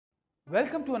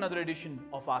Welcome to another edition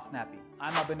of Ask Snappy.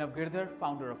 I'm Abhinav Girdhar,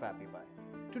 founder of AppyPie.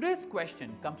 Today's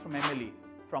question comes from Emily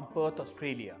from Perth,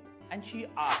 Australia, and she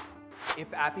asked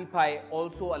if AppyPie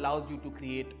also allows you to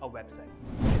create a website.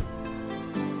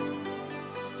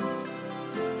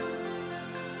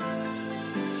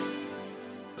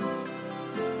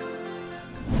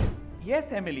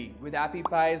 Yes, Emily, with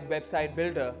AppyPie's website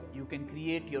builder, you can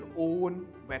create your own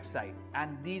website,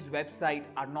 and these websites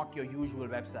are not your usual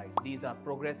website. These are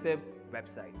progressive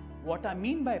websites. What I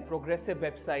mean by progressive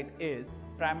website is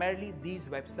primarily these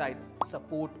websites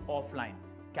support offline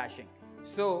caching.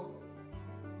 So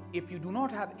if you do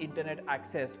not have internet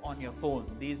access on your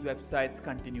phone, these websites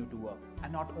continue to work.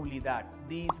 And not only that,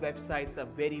 these websites are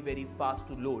very fast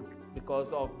to load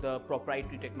because of the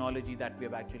proprietary technology that we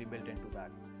have actually built into that.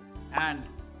 And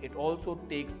it also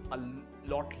takes a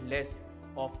lot less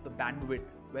of the bandwidth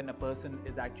when a person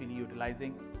is actually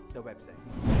utilizing the website.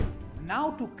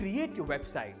 Now to create your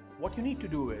website, what you need to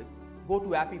do is go to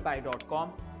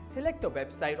appypie.com, select the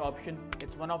website option.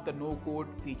 It's one of the no-code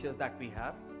features that we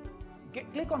have.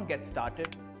 Click on Get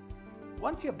Started.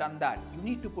 Once you have done that, you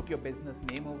need to put your business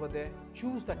name over there,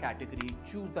 choose the category,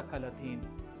 choose the color theme.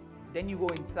 Then you go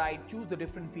inside, choose the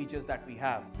different features that we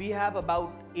have. We have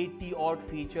about 80 odd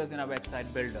features in our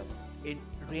website builder. It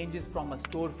ranges from a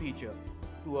store feature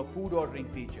to a food ordering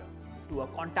feature, to a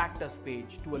contact us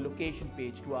page, to a location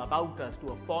page, to a about us, to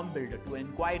a form builder, to an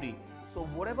inquiry. So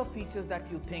whatever features that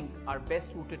you think are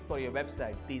best suited for your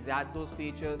website, please add those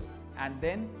features. And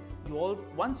then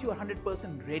once you are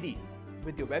 100% ready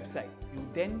with your website, you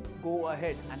then go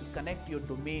ahead and connect your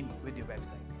domain with your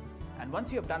website. And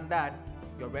once you have done that,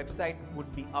 your website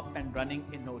would be up and running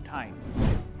in no time.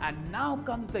 And now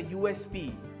comes the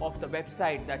USP of the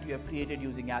website that you have created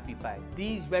using AppyPie.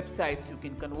 These websites, you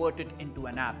can convert it into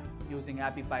an app using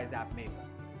AppyPie's App Maker.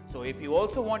 So if you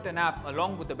also want an app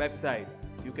along with the website,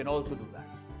 you can also do that.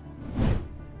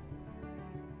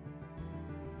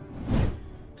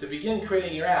 To begin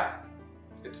creating your app,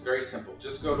 it's very simple.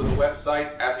 Just go to the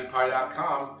website,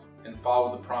 appypie.com, and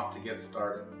follow the prompt to get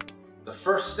started. The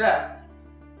first step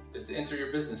is to enter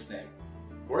your business name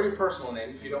or your personal name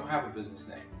if you don't have a business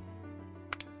name.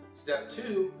 Step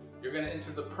 2, you're going to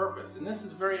enter the purpose, and this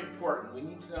is very important. We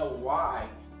need to know why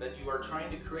that you are trying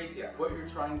to create the app, what you're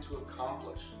trying to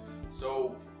accomplish.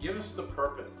 So give us the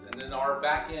purpose, and then our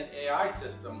back-end AI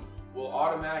system will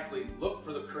automatically look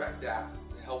for the correct app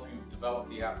to help you develop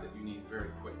the app that you need very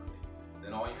quickly.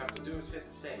 Then all you have to do is hit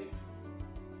save.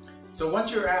 So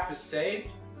once your app is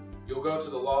saved, you'll go to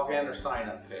the login or sign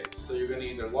up page. So you're going to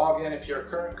either log in if you're a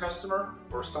current customer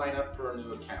or sign up for a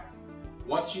new account.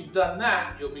 Once you've done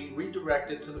that, you'll be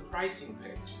redirected to the pricing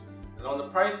page. And on the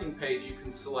pricing page, you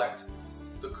can select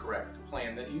the correct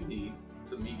plan that you need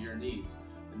to meet your needs.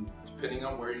 And depending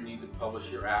on where you need to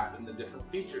publish your app and the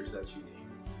different features that you need,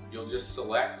 you'll just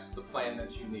select the plan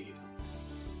that you need.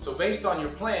 So based on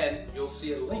your plan, you'll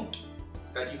see a link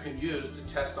that you can use to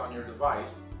test on your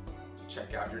device to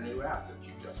check out your new app that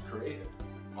you just created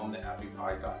on the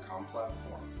appypie.com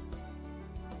platform.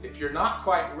 If you're not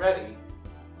quite ready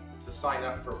to sign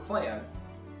up for a plan,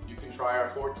 you can try our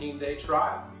 14-day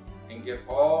trial and get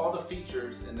all the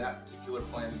features in that particular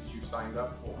plan that you signed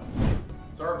up for.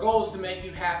 So our goal is to make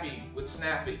you happy with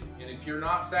Snappy, and if you're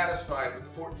not satisfied with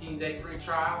the 14-day free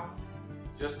trial,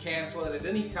 just cancel it at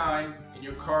any time and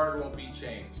your card won't be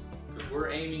changed, because we're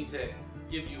aiming to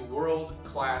give you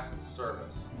world-class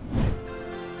service.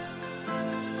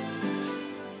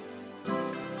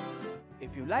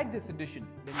 If you like this edition,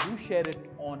 then do share it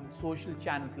on social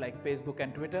channels like Facebook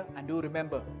and Twitter, and do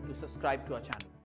remember to subscribe to our channel.